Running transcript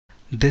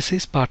This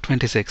is part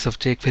 26 of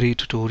jQuery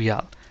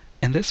tutorial.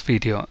 In this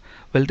video,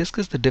 we'll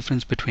discuss the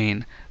difference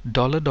between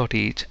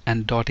 $.each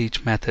and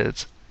 .each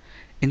methods.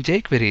 In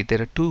jQuery,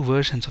 there are two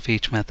versions of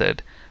each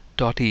method,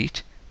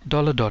 .each,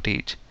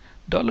 $.each.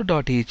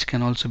 $.each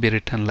can also be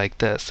written like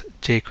this,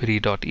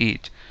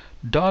 jQuery.each.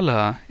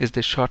 Dollar is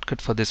the shortcut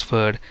for this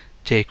word,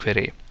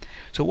 jQuery.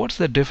 So what's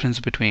the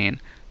difference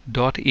between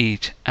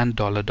 .each and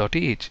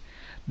 $.each?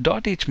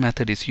 .each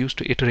method is used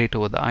to iterate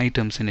over the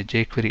items in a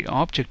jQuery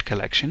object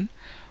collection,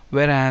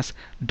 whereas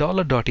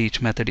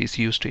 $.each method is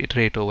used to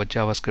iterate over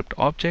JavaScript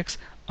objects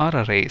or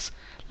arrays.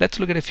 Let's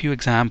look at a few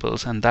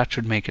examples and that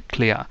should make it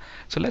clear.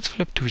 So let's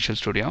flip to Visual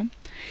Studio.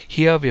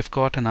 Here we've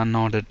got an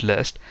unordered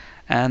list,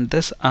 and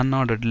this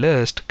unordered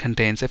list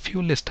contains a few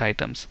list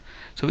items.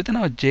 So within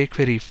our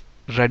jQuery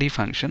ready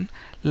function,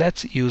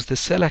 let's use the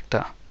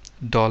selector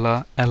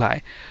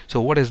 $li.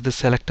 So what is this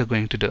selector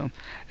going to do?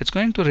 It's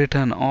going to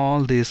return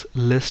all these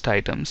list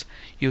items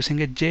using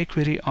a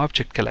jQuery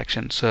object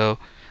collection. So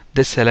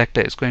this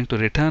selector is going to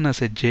return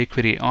us a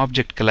jQuery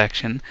object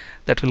collection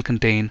that will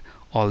contain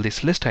all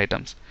these list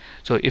items.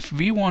 So if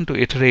we want to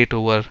iterate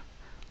over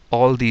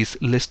all these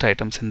list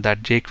items in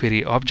that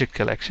jQuery object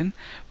collection,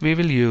 we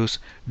will use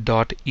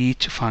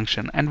 .each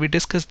function, and we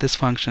discussed this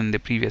function in the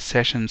previous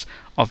sessions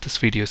of this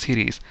video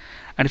series.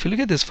 And if you look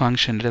at this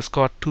function, it has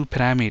got two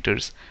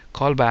parameters,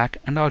 callback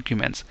and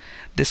arguments.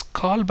 This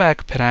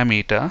callback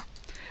parameter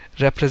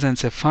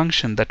represents a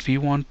function that we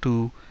want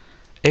to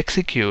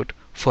execute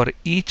for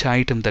each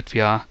item that we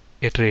are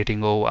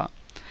iterating over.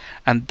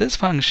 And this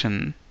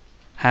function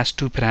has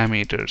two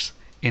parameters,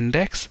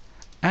 index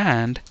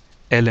and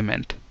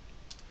element.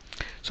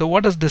 So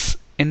what does this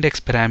index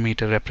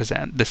parameter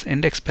represent? This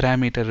index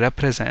parameter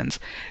represents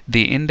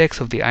the index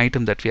of the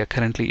item that we are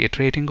currently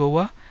iterating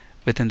over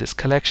within this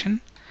collection,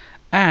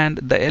 and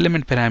the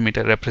element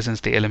parameter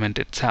represents the element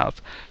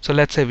itself. So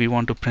let's say we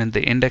want to print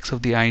the index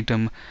of the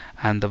item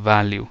and the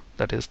value,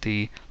 that is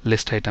the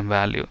list item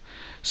value.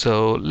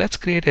 So let's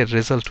create a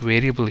result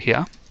variable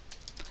here.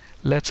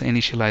 Let's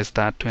initialize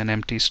that to an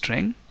empty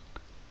string,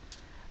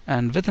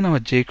 and within our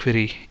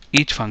jQuery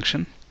each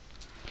function,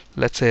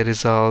 let's say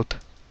result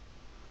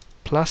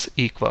plus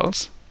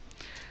equals.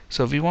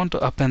 So we want to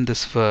append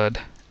this word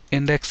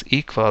index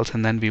equals,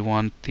 and then we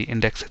want the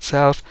index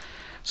itself.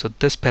 So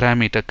this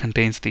parameter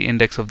contains the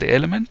index of the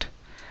element,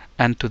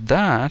 and to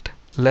that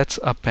let's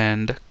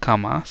append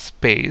comma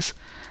space,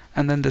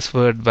 and then this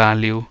word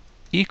value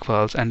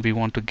equals, and we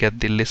want to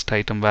get the list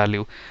item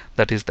value,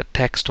 that is the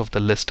text of the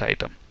list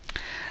item.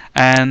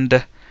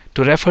 And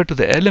to refer to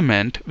the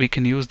element, we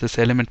can use this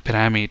element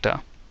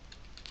parameter.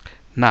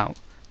 Now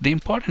the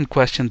important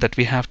question that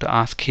we have to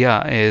ask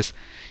here is,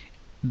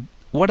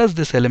 what does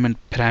this element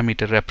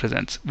parameter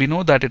represent? We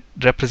know that it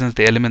represents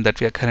the element that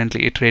we are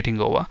currently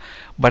iterating over,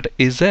 but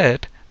is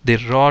it the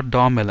raw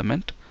DOM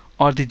element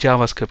or the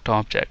JavaScript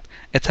object?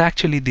 It's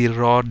actually the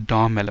raw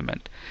DOM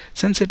element.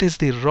 Since it is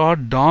the raw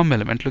DOM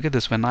element, look at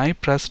this, when I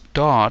press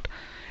dot,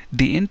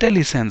 the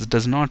IntelliSense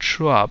does not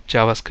show up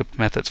JavaScript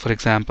methods. For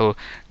example,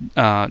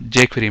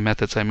 jQuery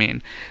methods, I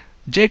mean.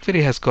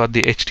 jQuery has got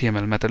the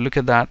HTML method. Look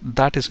at that.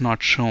 That is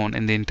not shown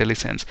in the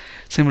IntelliSense.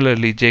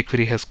 Similarly,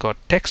 jQuery has got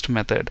text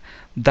method.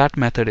 That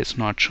method is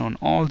not shown.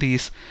 All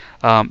these,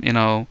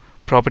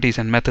 properties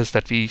and methods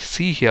that we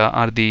see here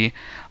are the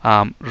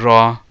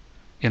raw,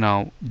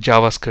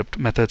 JavaScript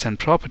methods and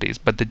properties.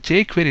 But the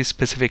jQuery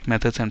specific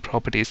methods and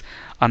properties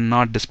are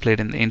not displayed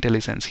in the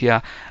IntelliSense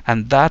here,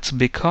 and that's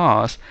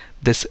because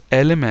this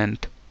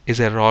element is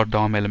a raw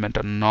DOM element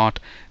and not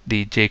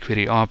the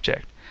jQuery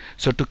object.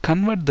 So to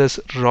convert this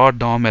raw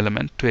DOM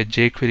element to a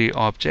jQuery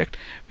object,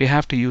 we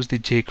have to use the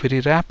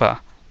jQuery wrapper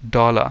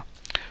 $.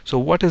 So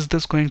what is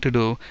this going to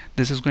do?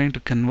 This is going to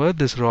convert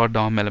this raw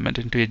DOM element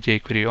into a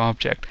jQuery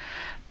object.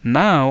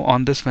 Now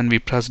on this, when we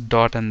press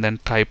dot and then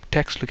type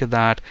text, look at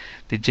that,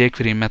 the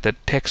jQuery method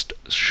text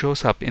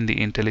shows up in the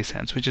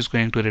IntelliSense, which is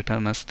going to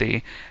return us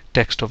the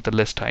text of the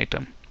list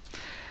item.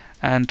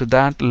 And to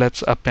that,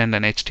 let's append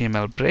an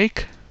HTML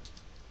break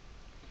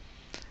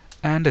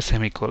and a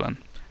semicolon.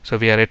 So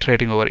we are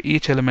iterating over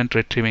each element,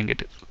 retrieving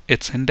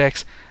its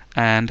index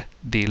and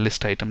the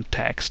list item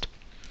text.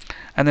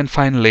 And then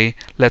finally,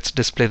 let's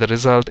display the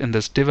result in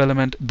this div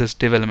element. This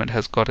div element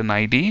has got an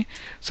ID.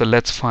 So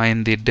let's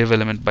find the div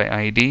element by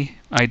ID.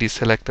 ID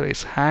selector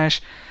is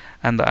hash,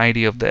 and the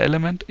ID of the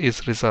element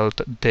is result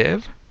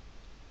div.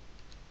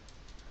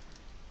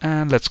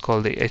 And let's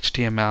call the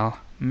HTML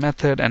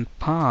method and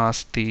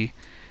pass the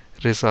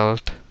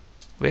result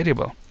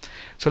variable.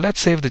 So let's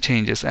save the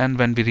changes, and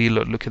when we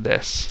reload, look at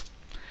this.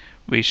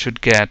 We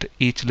should get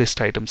each list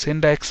item's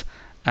index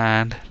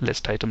and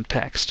list item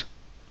text.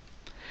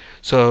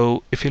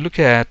 So if you look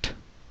at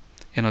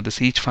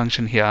this each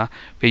function here,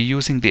 we're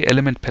using the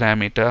element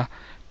parameter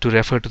to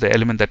refer to the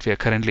element that we are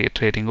currently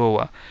iterating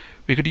over.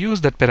 We could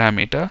use that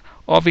parameter,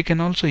 or we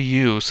can also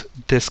use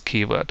this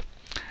keyword.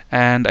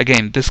 And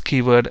again, this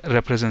keyword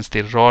represents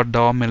the raw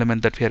DOM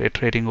element that we are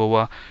iterating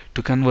over.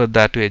 To convert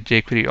that to a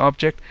jQuery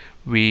object,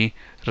 we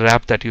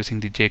wrap that using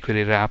the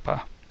jQuery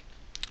wrapper.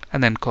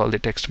 and then call the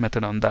text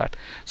method on that.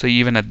 So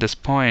even at this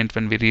point,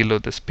 when we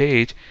reload this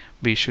page,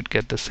 we should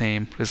get the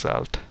same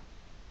result.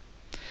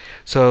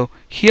 So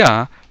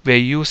here we're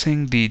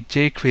using the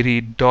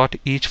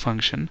jQuery.each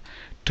function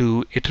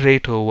to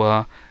iterate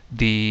over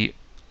the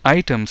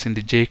items in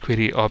the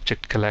jQuery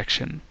object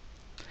collection.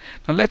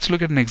 Now let's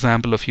look at an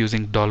example of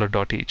using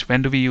 $.each.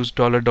 When do we use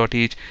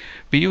 $.each?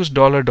 We use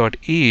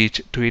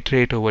 $.each to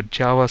iterate over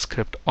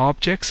JavaScript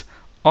objects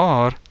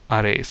or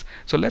arrays.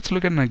 So let's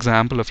look at an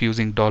example of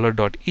using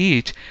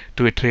 $.each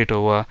to iterate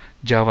over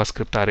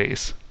JavaScript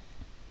arrays.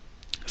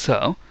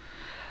 So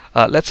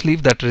let's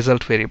leave that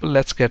result variable.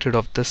 Let's get rid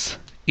of this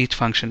each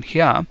function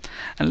here,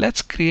 and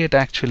let's create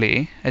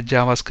actually a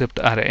JavaScript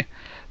array.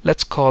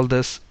 Let's call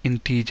this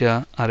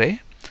integer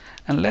array,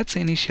 and let's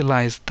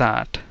initialize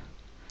that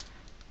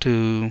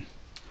to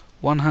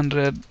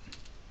 100,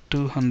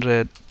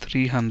 200,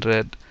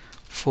 300,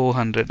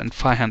 400, and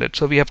 500.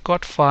 So we have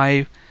got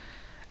 5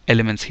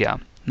 elements here.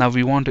 Now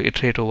we want to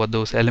iterate over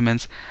those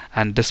elements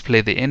and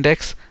display the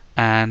index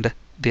and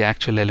the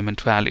actual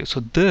element value.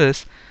 So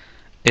this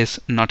is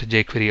not a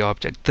jQuery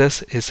object.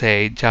 This is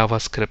a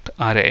JavaScript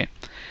array.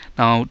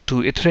 Now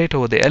to iterate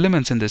over the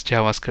elements in this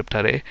JavaScript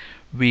array,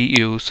 we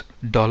use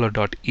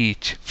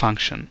 $.each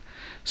function.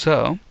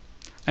 So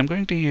I'm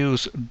going to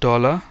use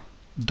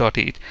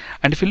 $.each,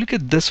 and if you look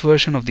at this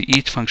version of the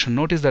each function,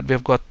 notice that we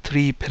have got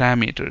 3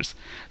 parameters.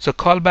 So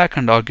callback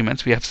and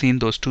arguments, we have seen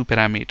those 2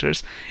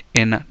 parameters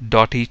in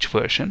 .each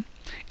version.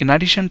 In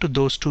addition to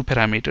those 2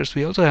 parameters,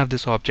 we also have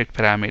this object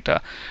parameter.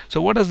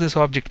 So what does this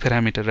object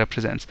parameter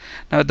represents?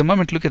 Now at the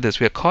moment, look at this,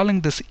 we are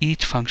calling this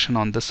each function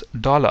on this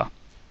dollar.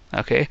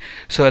 Okay,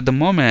 so at the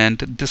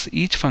moment this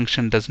each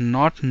function does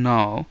not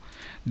know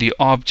the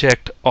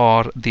object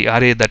or the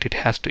array that it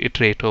has to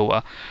iterate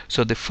over.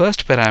 So the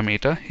first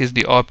parameter is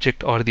the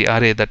object or the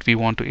array that we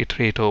want to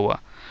iterate over.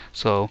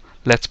 So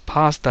let's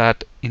pass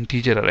that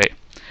integer array.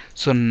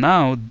 So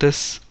now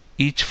this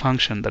each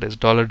function, that is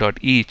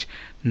 $.each,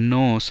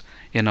 knows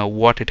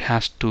what it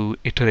has to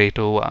iterate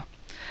over.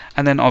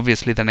 And then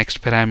obviously the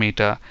next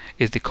parameter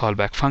is the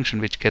callback function,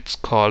 which gets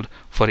called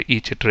for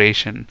each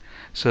iteration.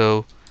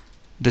 So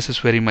this is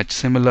very much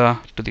similar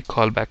to the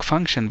callback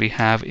function we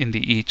have in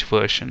the each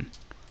version,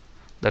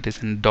 that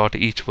is in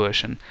 .each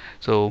version.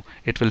 So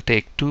it will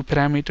take 2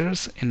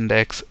 parameters,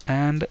 index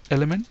and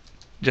element,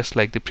 just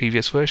like the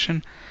previous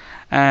version,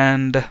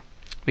 and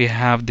we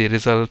have the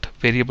result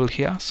variable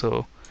here.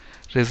 So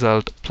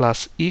result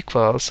plus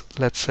equals,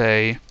 let's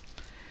say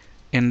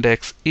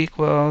index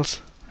equals,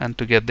 and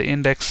to get the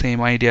index, same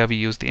idea, we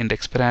use the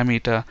index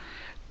parameter.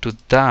 To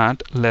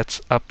that,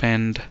 let's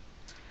append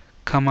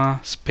comma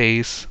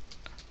space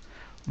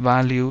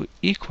value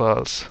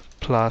equals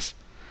plus,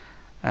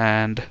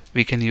 and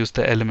we can use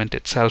the element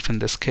itself in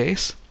this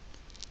case,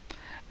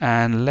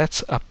 and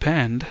let's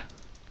append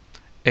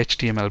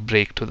HTML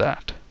break to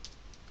that.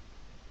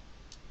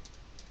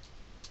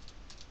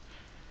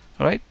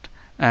 Alright,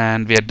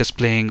 and we are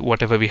displaying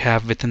whatever we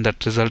have within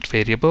that result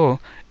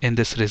variable in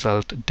this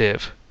result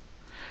div.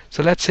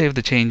 So let's save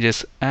the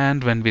changes,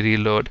 and when we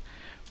reload,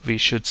 we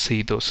should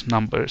see those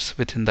numbers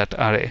within that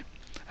array.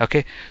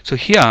 Okay, so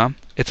here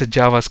it's a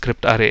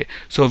JavaScript array,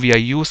 so we are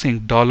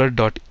using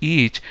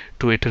 $.each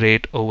to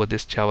iterate over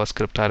this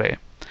JavaScript array.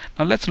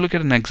 Now let's look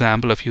at an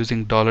example of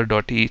using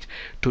 $.each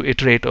to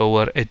iterate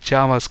over a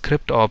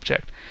JavaScript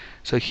object.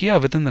 So here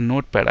within the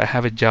notepad I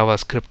have a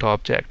JavaScript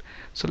object.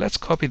 So let's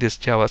copy this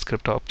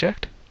JavaScript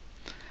object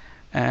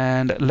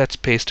and let's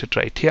paste it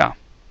right here.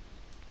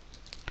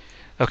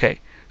 Okay,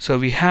 so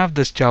we have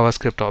this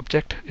JavaScript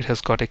object. It has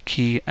got a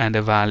key and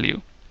a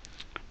value.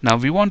 Now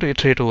we want to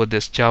iterate over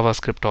this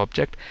JavaScript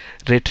object,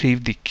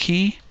 retrieve the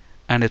key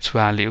and its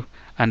value,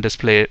 and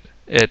display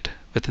it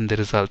within the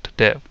result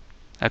div.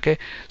 Okay,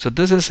 so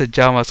this is a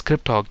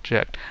JavaScript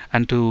object,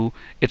 and to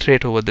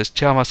iterate over this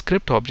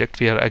JavaScript object,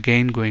 we are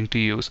again going to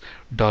use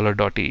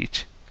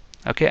 $.each.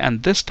 Okay,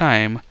 and this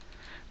time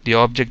the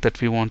object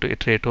that we want to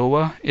iterate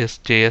over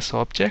is JS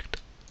object,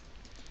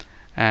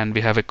 and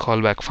we have a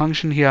callback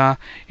function here.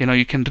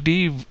 You can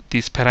leave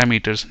these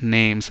parameters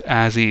names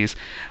as is,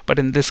 but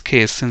in this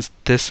case, since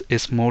this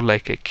is more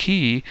like a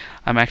key,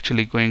 I'm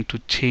actually going to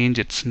change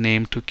its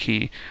name to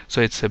key,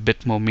 so it's a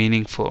bit more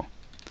meaningful.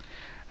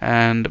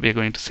 And we're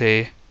going to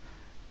say,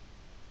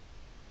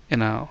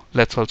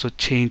 let's also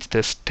change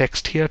this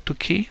text here to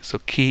key. So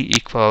key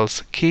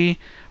equals key,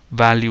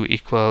 value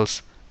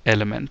equals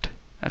element.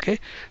 Okay,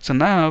 so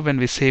now when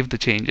we save the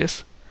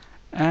changes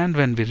and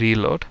when we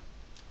reload,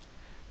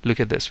 look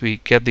at this, we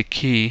get the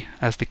key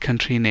as the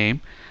country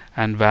name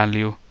and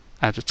value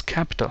as its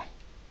capital.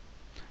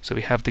 So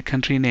we have the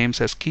country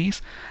names as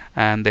keys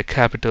and the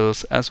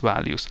capitals as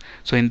values.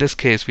 So in this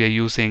case, we are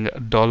using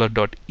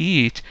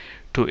 $.each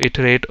to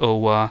iterate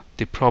over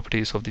the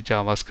properties of the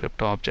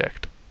JavaScript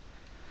object.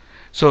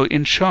 So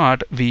in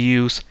short, we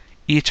use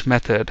each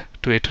method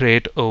to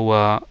iterate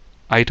over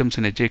items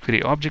in a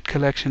jQuery object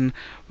collection,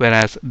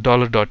 whereas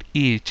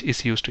 $.each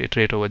is used to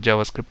iterate over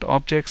JavaScript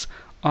objects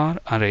or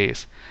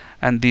arrays.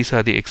 And these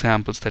are the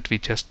examples that we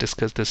just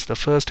discussed. This is the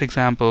first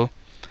example.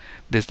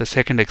 This is the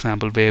second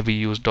example where we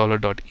use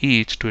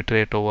 $.each to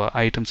iterate over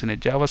items in a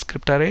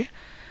JavaScript array.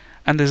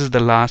 And this is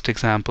the last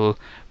example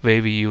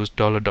where we use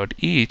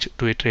 $.each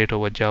to iterate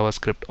over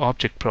JavaScript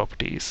object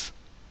properties.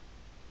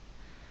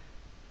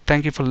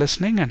 Thank you for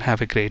listening and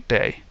have a great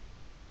day.